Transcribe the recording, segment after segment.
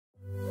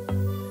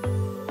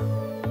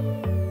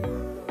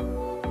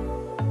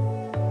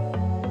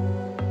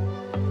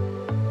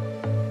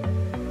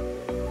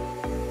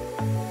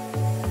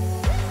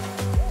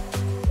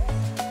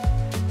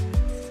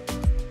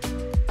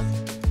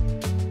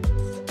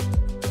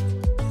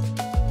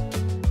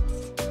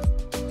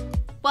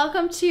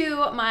welcome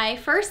to my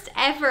first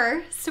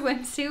ever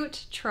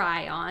swimsuit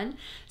try on.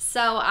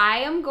 So I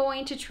am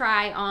going to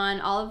try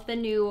on all of the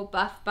new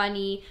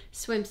Buffbunny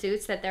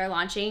swimsuits that they're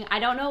launching. I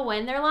don't know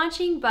when they're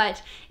launching,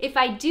 but if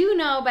I do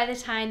know by the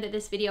time that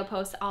this video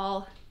posts,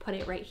 I'll put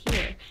it right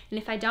here. And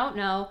if I don't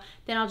know,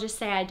 then I'll just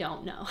say I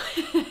don't know.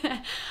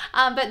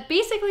 But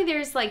basically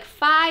there's like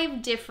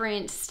 5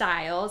 different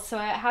styles. So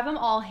I have them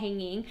all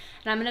hanging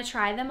and I'm gonna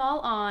try them all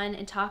on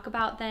and talk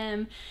about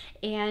them.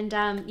 And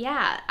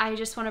yeah, I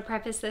just wanna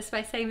preface this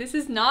by saying this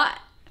is not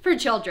for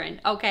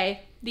children,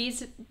 okay?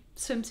 These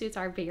swimsuits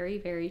are very,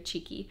 very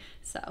cheeky.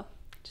 So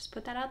just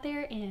put that out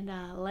there and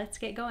let's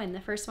get going. The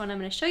first one I'm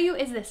gonna show you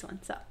is this one.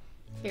 So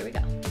here we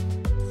go.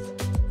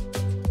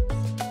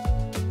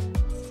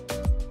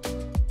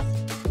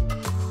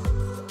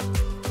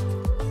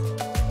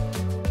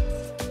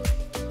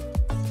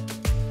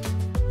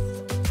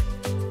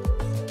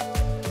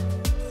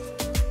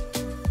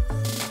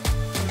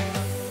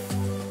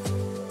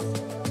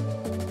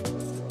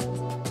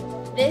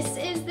 This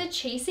is the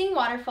Chasing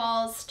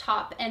Waterfalls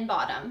top and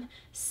bottom.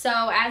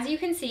 So as you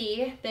can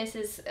see, this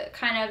is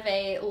kind of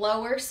a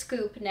lower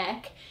scoop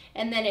neck,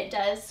 and then it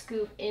does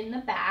scoop in the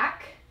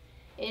back.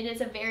 It is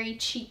a very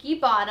cheeky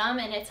bottom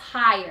and it's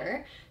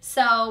higher.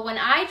 So when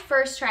I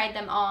first tried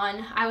them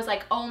on, I was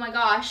like, oh my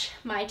gosh,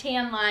 my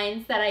tan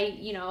lines that I,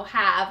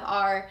 have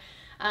are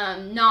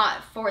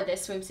not for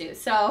this swimsuit.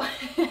 So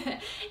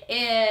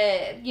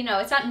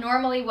it's not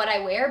normally what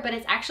I wear, but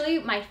it's actually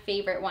my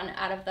favorite one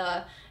out of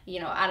the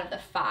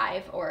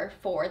 5 or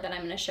 4 that I'm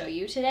going to show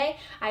you today.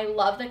 I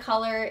love the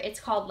color. It's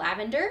called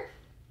lavender.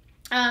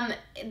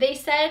 They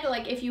said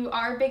like if you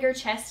are bigger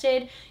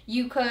chested,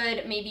 you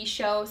could maybe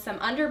show some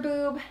under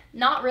boob.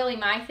 Not really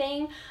my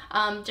thing,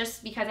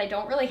 just because I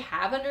don't really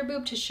have under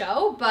boob to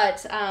show,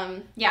 but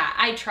yeah,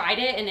 I tried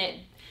it and it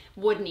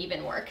wouldn't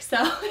even work.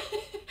 So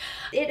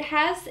it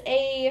has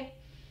a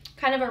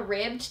kind of a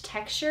ribbed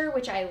texture,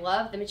 which I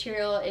love. The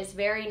material is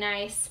very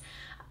nice.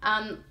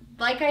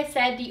 Like I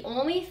said, the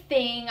only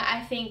thing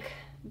I think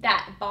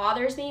that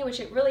bothers me, which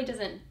it really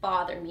doesn't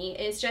bother me,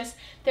 is just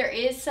there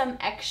is some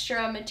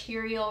extra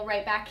material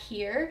right back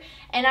here,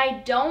 and I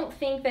don't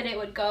think that it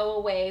would go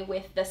away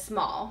with the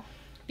small,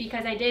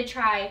 because I did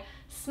try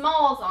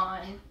smalls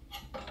on.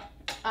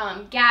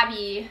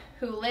 Gabby,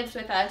 who lives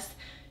with us,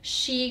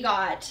 she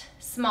got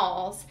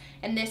smalls,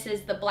 and this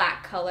is the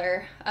black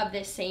color of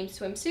this same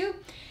swimsuit,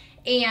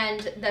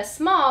 and the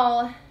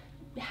small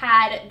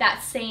had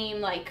that same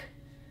like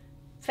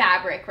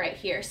fabric right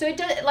here. So it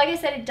does, like I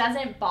said, it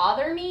doesn't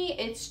bother me.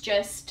 It's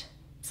just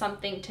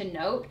something to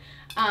note.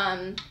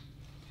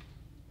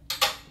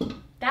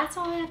 That's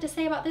all I have to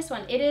say about this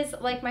one. It is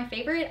like my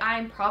favorite.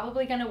 I'm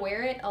probably gonna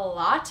wear it a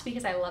lot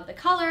because I love the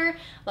color,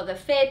 love the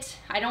fit.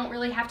 I don't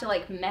really have to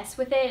like mess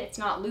with it. It's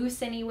not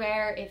loose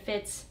anywhere. It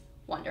fits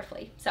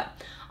wonderfully. So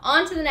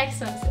on to the next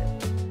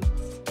swimsuit.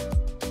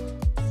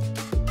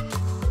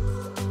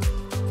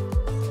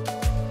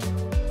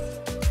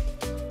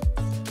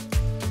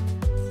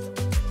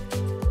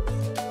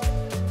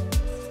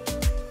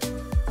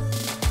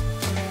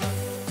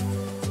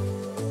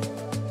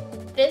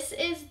 This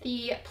is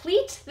the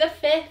Pleat the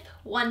 5th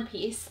one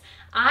piece.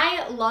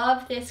 I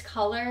love this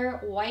color,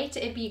 white.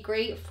 It'd be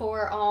great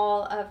for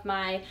all of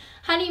my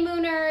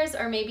honeymooners,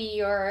 or maybe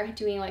you're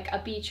doing like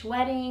a beach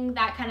wedding,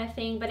 that kind of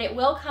thing, but it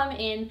will come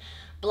in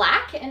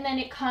black, and then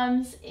it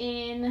comes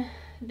in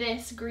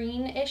this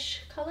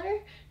greenish color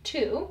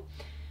too.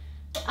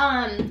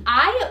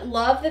 I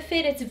love the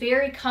fit. It's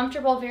very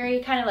comfortable,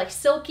 very kind of like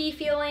silky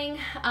feeling.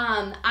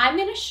 I'm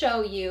gonna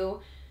show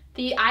you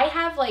I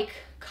have like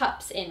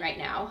cups in right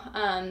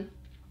now.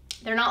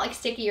 They're not like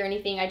sticky or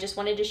anything. I just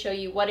wanted to show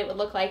you what it would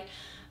look like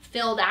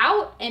filled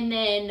out, and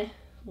then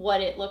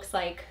what it looks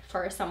like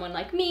for someone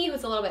like me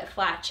who's a little bit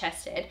flat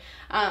chested.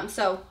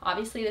 So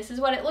obviously this is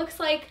what it looks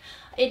like.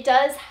 It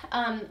does,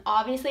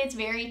 obviously it's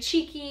very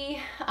cheeky,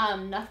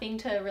 nothing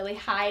to really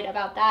hide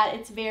about that.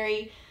 It's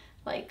very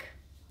like,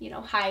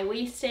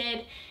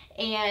 high-waisted,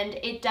 and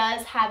it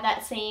does have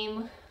that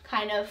same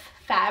kind of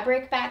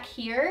fabric back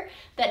here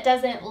that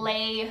doesn't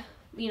lay,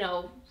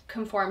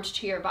 conformed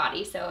to your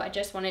body. So I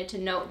just wanted to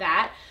note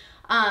that.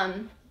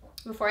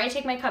 Before I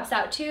take my cups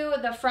out too,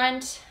 the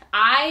front,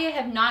 I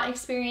have not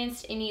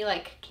experienced any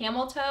like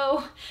camel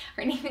toe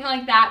or anything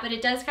like that, but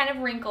it does kind of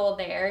wrinkle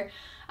there.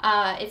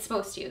 It's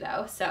supposed to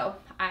though, so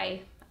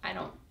I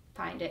don't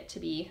find it to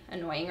be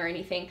annoying or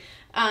anything.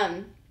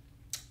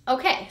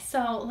 Okay,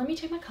 so let me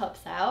take my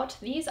cups out.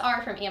 These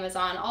are from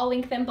Amazon. I'll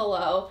link them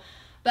below,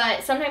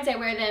 but sometimes I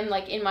wear them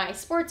like in my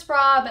sports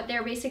bra, but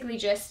they're basically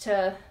just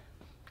to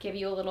give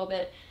you a little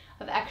bit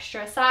of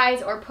extra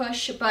size or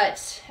push.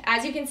 But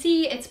as you can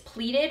see, it's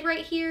pleated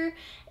right here,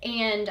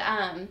 and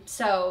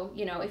so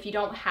if you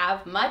don't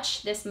have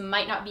much, this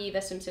might not be the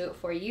swimsuit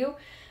for you,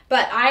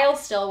 but I'll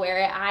still wear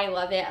it. I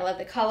love it. I love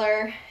the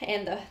color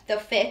and the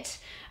fit.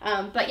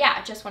 But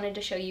yeah, just wanted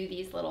to show you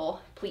these little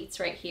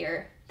pleats right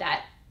here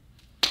that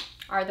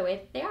are the way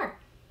that they are.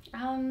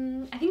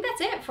 I think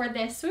that's it for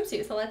this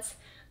swimsuit, so let's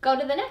go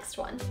to the next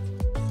one.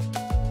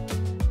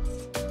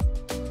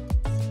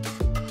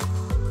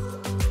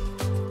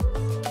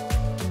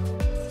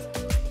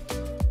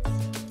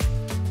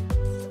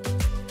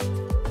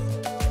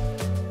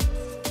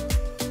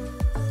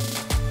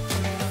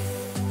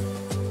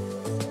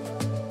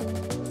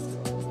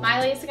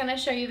 Miley's gonna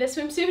show you this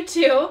swimsuit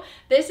too.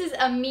 This is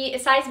a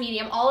size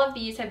medium. All of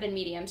these have been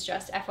mediums,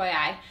 just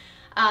FYI.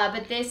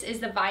 But this is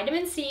the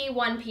Vitamin C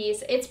one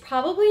piece. It's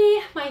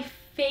probably my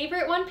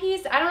favorite one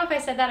piece. I don't know if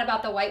I said that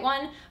about the white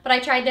one, but I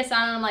tried this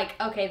on and I'm like,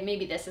 okay,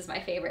 maybe this is my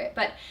favorite.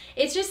 But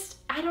it's just,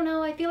 I don't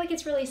know, I feel like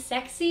it's really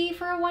sexy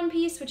for a one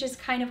piece, which is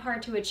kind of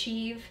hard to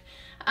achieve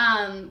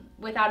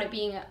without it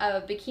being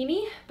a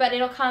bikini. But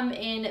it'll come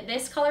in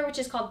this color, which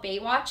is called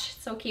Baywatch,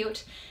 so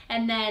cute,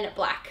 and then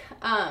black.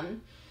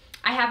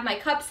 I have my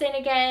cups in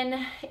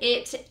again.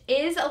 It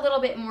is a little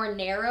bit more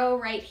narrow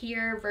right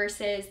here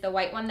versus the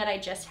white one that I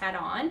just had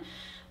on,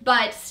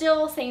 but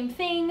still same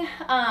thing.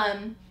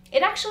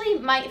 It actually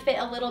might fit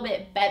a little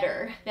bit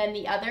better than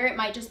the other. It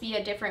might just be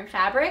a different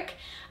fabric,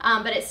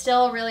 but it's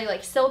still really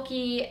like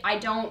silky. I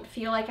don't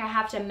feel like I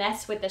have to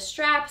mess with the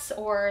straps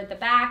or the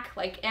back.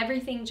 Like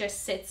everything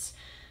just sits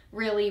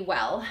really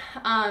well.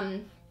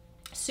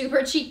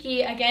 Super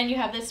cheeky. Again, you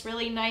have this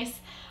really nice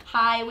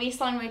high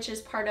waistline, which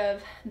is part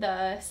of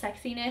the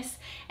sexiness.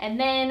 And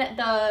then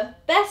the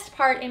best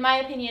part, in my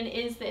opinion,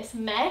 is this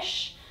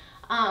mesh.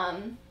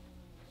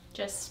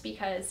 Just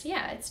because,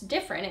 yeah, it's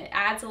different. It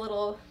adds a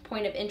little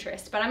point of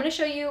interest. But I'm going to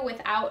show you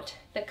without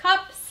the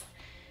cups,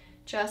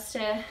 just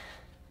to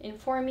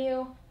inform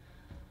you.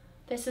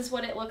 This is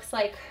what it looks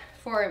like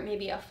for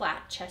maybe a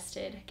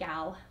flat-chested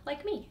gal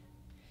like me.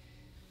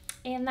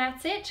 And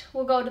that's it.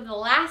 We'll go to the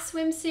last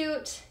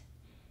swimsuit,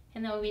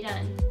 and then we'll be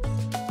done.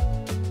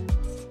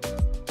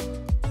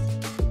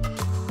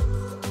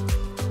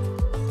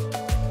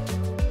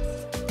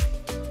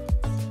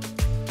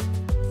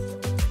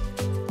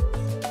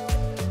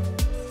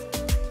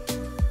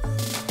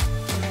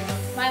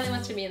 Miley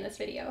wants to be in this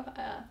video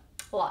a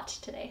lot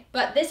today.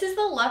 But this is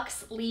the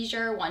Luxe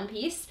Leisure one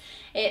piece.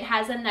 It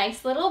has a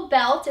nice little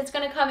belt. It's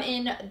going to come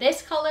in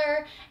this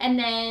color and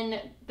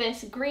then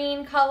this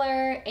green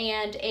color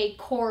and a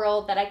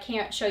coral that I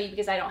can't show you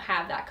because I don't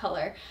have that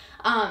color.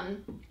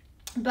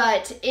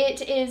 But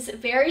it is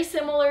very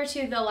similar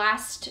to the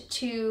last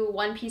two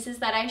one pieces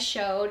that I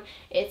showed.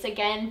 It's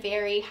again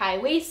very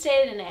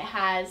high-waisted and it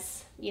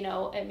has, you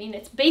know, I mean,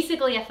 it's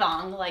basically a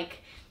thong,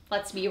 like,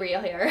 let's be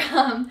real here.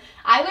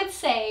 I would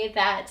say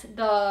that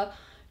the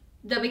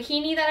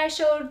bikini that I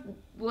showed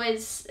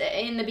was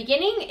in the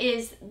beginning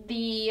is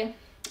the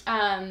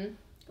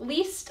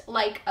least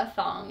like a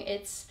thong.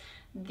 It's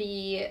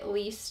the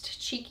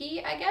least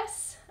cheeky, I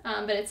guess,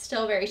 but it's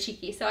still very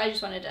cheeky. So I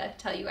just wanted to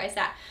tell you guys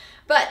that.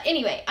 But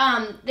anyway,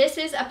 this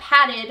is a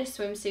padded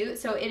swimsuit,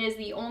 so it is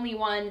the only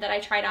one that I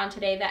tried on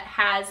today that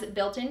has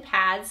built-in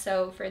pads.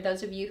 So for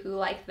those of you who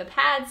like the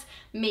pads,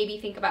 maybe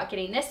think about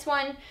getting this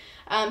one.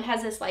 It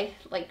has this like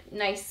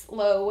nice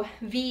low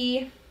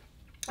V.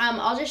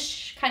 I'll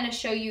just kind of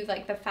show you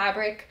like the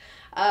fabric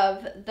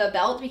of the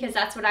belt because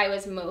that's what I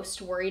was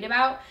most worried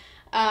about.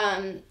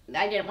 I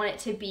didn't want it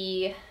to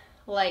be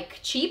like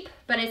cheap,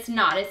 but it's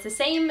not. It's the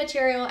same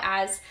material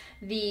as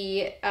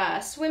the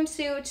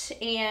swimsuit,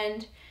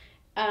 and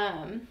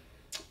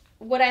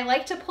would I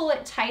like to pull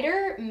it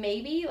tighter?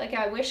 Maybe. Like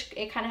I wish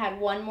it kind of had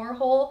one more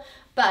hole,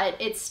 but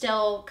it's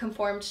still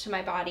conformed to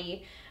my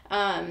body.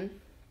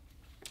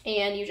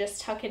 And you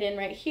just tuck it in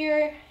right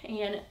here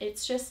and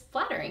it's just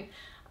flattering.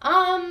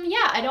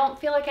 Yeah, I don't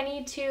feel like I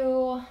need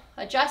to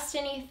adjust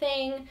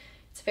anything.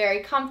 It's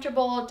very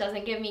comfortable. It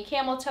doesn't give me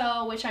camel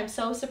toe, which I'm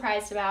so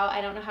surprised about.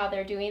 I don't know how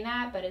they're doing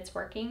that, but it's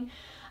working.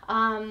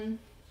 Yeah,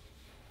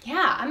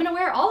 I'm gonna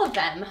wear all of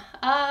them.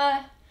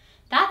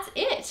 That's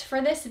it for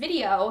this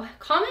video.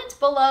 Comment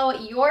below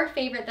your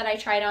favorite that I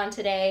tried on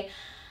today.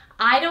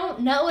 I don't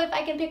know if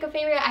I can pick a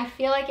favorite. I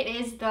feel like it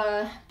is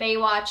the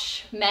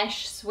Baywatch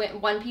mesh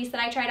one piece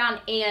that I tried on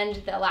and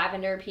the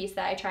lavender piece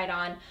that I tried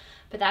on.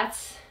 But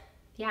that's,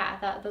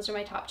 yeah, those are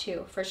my top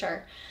two for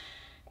sure.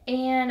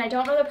 And I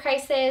don't know the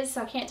prices,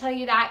 so I can't tell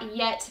you that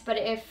yet. But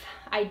if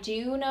I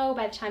do know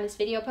by the time this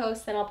video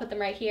posts, then I'll put them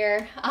right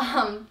here.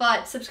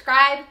 But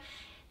subscribe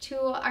to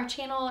our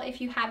channel if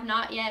you have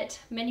not yet.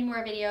 Many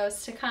more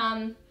videos to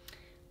come.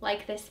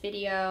 Like this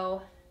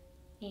video.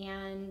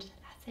 And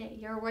that's it.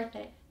 You're worth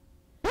it.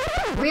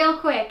 Real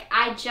quick,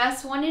 I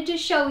just wanted to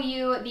show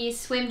you these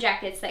swim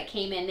jackets that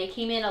came in. They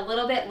came in a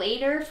little bit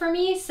later for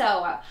me, so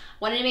I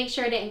wanted to make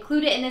sure to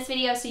include it in this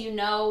video so you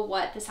know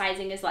what the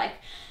sizing is like.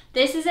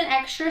 This is an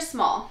extra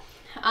small.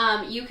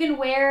 You can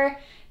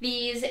wear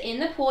these in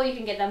the pool. You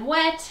can get them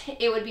wet.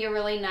 It would be a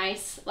really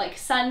nice like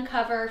sun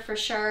cover for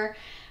sure.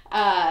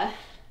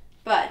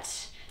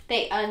 But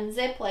they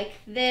unzip like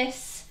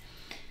this.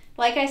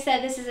 Like I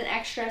said, this is an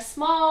extra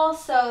small,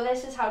 so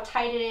this is how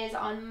tight it is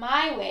on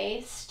my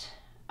waist.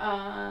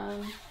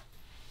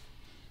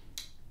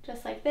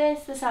 Just like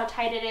this. This is how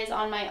tight it is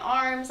on my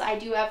arms. I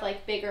do have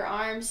like bigger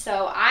arms,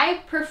 so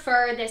I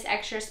prefer this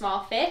extra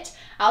small fit.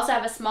 I also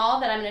have a small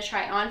that I'm going to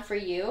try on for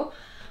you,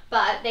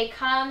 but they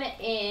come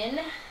in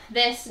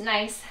this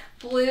nice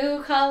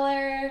blue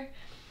color.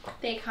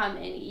 They come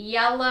in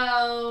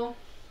yellow,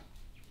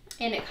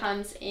 and it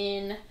comes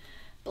in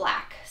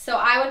black. So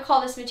I would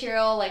call this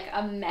material like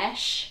a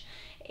mesh,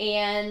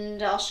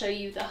 and I'll show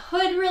you the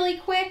hood really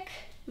quick.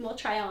 We'll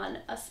try on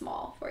a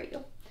small for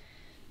you.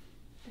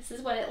 this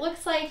is what it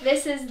looks like.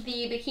 This is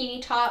the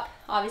bikini top.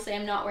 Obviously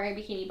I'm not wearing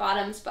bikini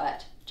bottoms,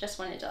 but just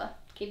wanted to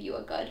give you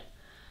a good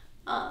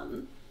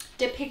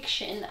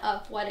depiction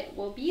of what it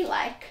will be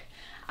like.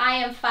 I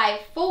am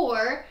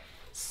 5'4",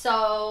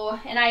 so,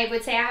 and I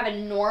would say I have a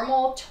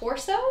normal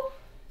torso,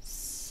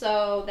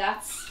 so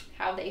that's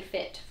how they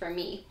fit for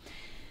me.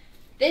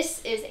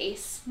 This is a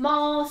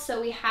small,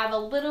 so we have a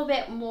little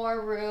bit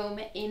more room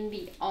in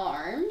the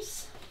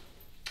arms.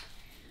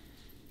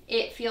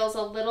 It feels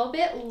a little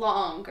bit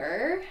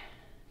longer,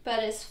 but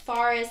as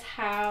far as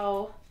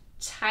how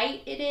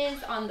tight it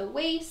is on the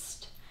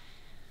waist,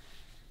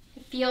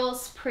 it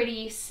feels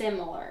pretty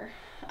similar.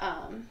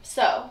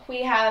 So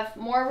we have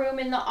more room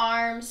in the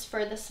arms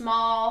for the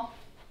small.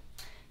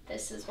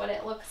 This is what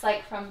it looks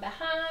like from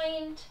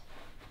behind.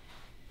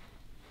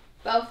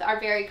 Both are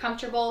very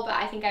comfortable, but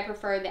I think I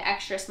prefer the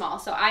extra small.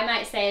 So I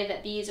might say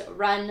that these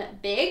run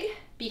big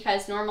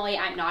because normally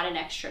I'm not an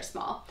extra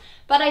small,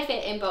 but I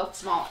fit in both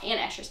small and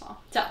extra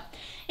small. So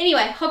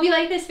anyway, hope you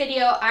like this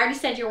video. I already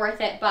said you're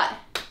worth it, but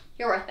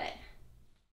you're worth it.